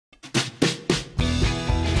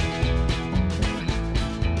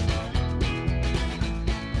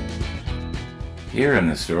Here in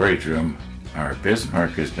the storage room, our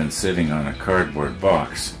Bismarck has been sitting on a cardboard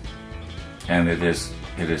box, and it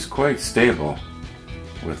is quite stable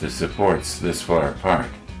with the supports this far apart.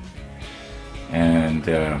 And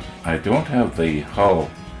I don't have the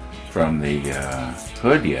hull from the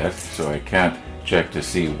hood yet, so I can't check to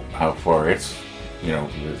see how far it's,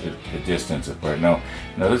 the distance apart. No,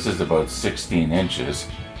 this is about 16 inches.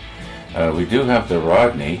 We do have the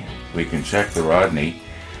Rodney. We can check the Rodney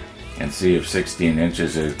and see if 16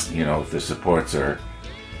 inches is, if the supports are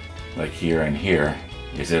like here and here,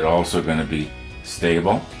 is it also going to be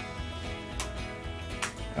stable?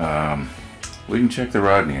 We can check the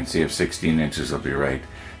Rodney and see if 16 inches will be right.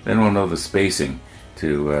 Then we'll know the spacing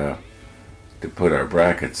to put our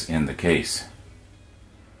brackets in the case.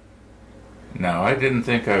 Now, I didn't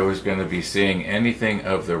think I was going to be seeing anything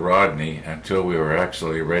of the Rodney until we were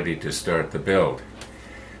actually ready to start the build.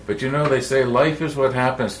 But they say life is what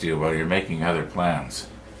happens to you while you're making other plans.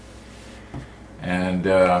 And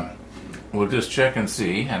we'll just check and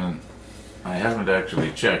see, and I haven't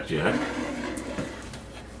actually checked yet.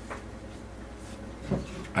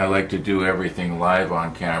 I like to do everything live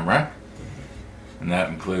on camera, and that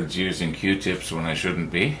includes using Q-tips when I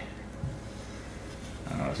shouldn't be.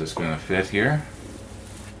 Is this going to fit here?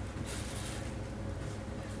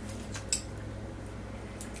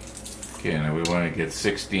 Okay, now we want to get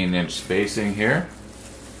 16-inch spacing here.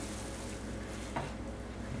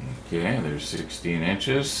 Okay, there's 16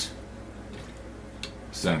 inches,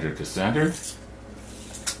 center to center.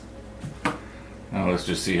 Now let's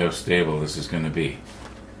just see how stable this is going to be.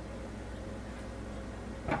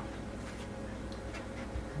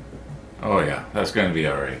 Oh yeah, that's going to be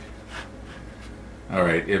all right. All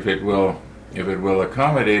right, if it will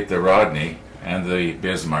accommodate the Rodney and the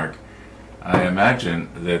Bismarck, I imagine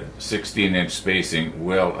that 16-inch spacing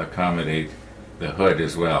will accommodate the hood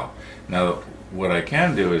as well. Now, what I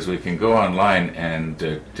can do is we can go online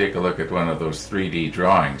and take a look at one of those 3D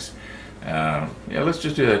drawings. Let's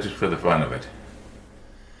just do that just for the fun of it.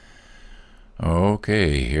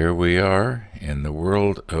 Okay, here we are in the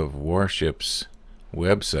World of Warships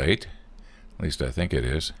website. At least I think it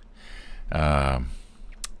is. Or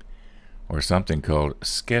something called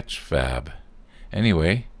Sketchfab.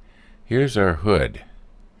 Anyway, here's our hood.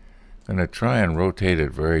 I'm going to try and rotate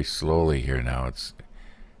it very slowly here now.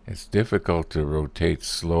 It's difficult to rotate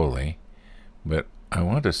slowly, but I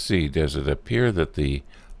want to see, does it appear that the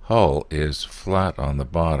hull is flat on the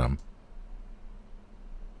bottom?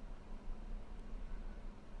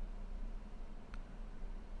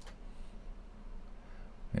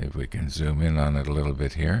 If we can zoom in on it a little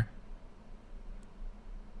bit here.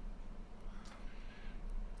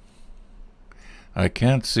 I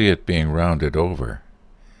can't see it being rounded over.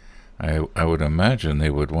 I would imagine they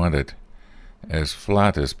would want it as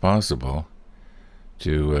flat as possible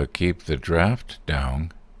to keep the draft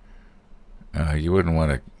down. You wouldn't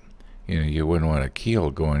want to, you wouldn't want a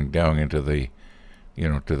keel going down into the,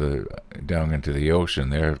 down into the ocean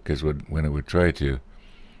there, because when it would try to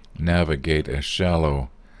navigate a shallow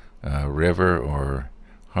river or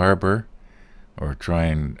harbor, or try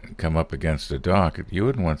and come up against a dock, you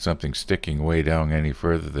wouldn't want something sticking way down any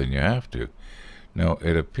further than you have to. Now,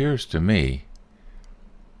 it appears to me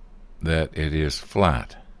that it is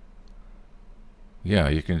flat. Yeah,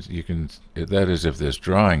 you can, that is if this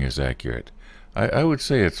drawing is accurate. I would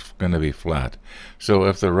say it's going to be flat. So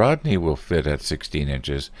if the Rodney will fit at 16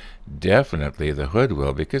 inches, definitely the hood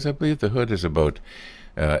will, because I believe the hood is about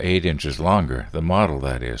 8 inches longer, the model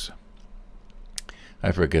that is.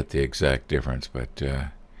 I forget the exact difference, but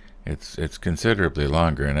it's considerably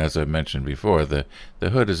longer, and as I mentioned before, the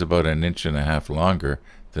hood is about 1.5 inches longer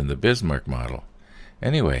than the Bismarck model.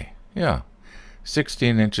 Anyway, yeah,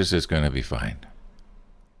 16 inches is going to be fine.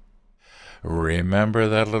 Remember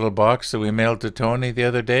that little box that we mailed to Tony the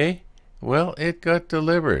other day? Well, it got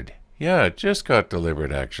delivered. Yeah, it just got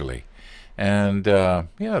delivered, actually. And yeah,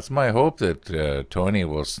 it's my hope that Tony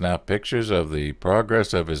will snap pictures of the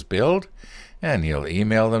progress of his build, and he'll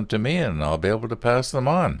email them to me, and I'll be able to pass them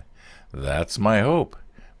on. That's my hope.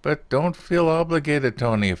 But don't feel obligated,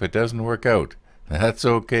 Tony, if it doesn't work out. That's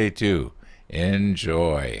okay, too.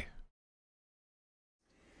 Enjoy.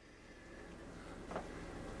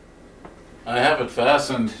 I have it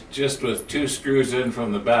fastened just with 2 screws in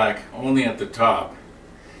from the back, only at the top.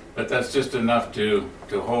 But that's just enough to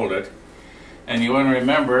hold it. And you want to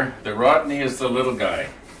remember, the Rodney is the little guy.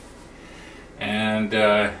 And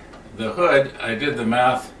the hood, I did the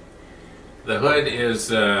math, the hood is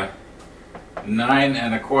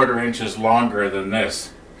 9¼ inches longer than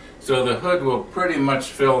this. So the hood will pretty much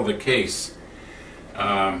fill the case.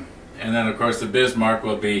 And then of course the Bismarck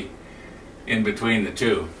will be, in between the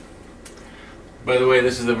two. By the way,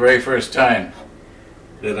 this is the very first time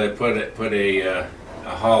that I put a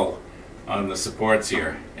hull on the supports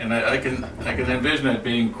here, and I can envision it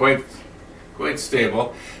being quite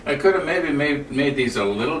stable. I could have maybe made these a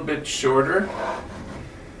little bit shorter.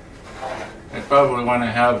 I probably want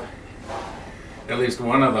to have at least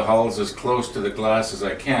one of the hulls as close to the glass as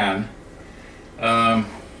I can.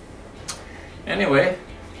 Anyway,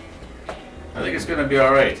 I think it's going to be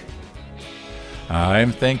all right.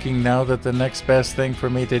 I'm thinking now that the next best thing for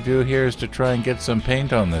me to do here is to try and get some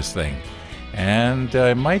paint on this thing. And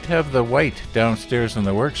I might have the white downstairs in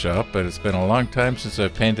the workshop, but it's been a long time since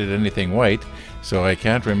I've painted anything white, so I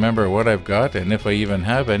can't remember what I've got, and if I even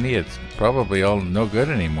have any, it's probably all no good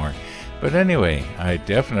anymore. But anyway, I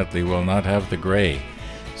definitely will not have the gray.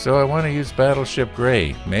 So I want to use Battleship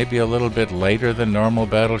Gray, maybe a little bit lighter than normal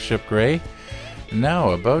Battleship Gray. Now,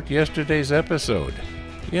 about yesterday's episode.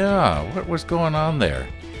 Yeah, what was going on there?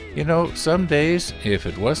 You know, some days, if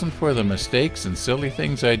it wasn't for the mistakes and silly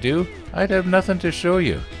things I do, I'd have nothing to show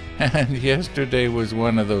you. And yesterday was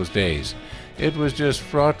one of those days. It was just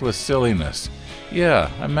fraught with silliness. Yeah,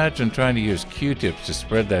 imagine trying to use Q-tips to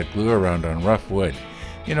spread that glue around on rough wood.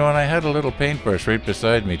 You know, and I had a little paintbrush right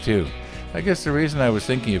beside me too. I guess the reason I was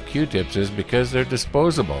thinking of Q-tips is because they're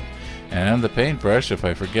disposable. And the paintbrush, if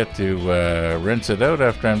I forget to rinse it out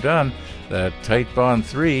after I'm done, that Tight Bond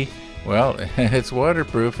 3, well, it's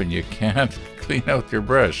waterproof and you can't clean out your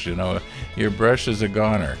brush, you know. Your brush is a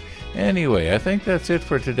goner. Anyway, I think that's it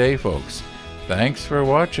for today, folks. Thanks for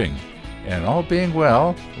watching. And all being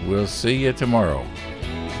well, we'll see you tomorrow.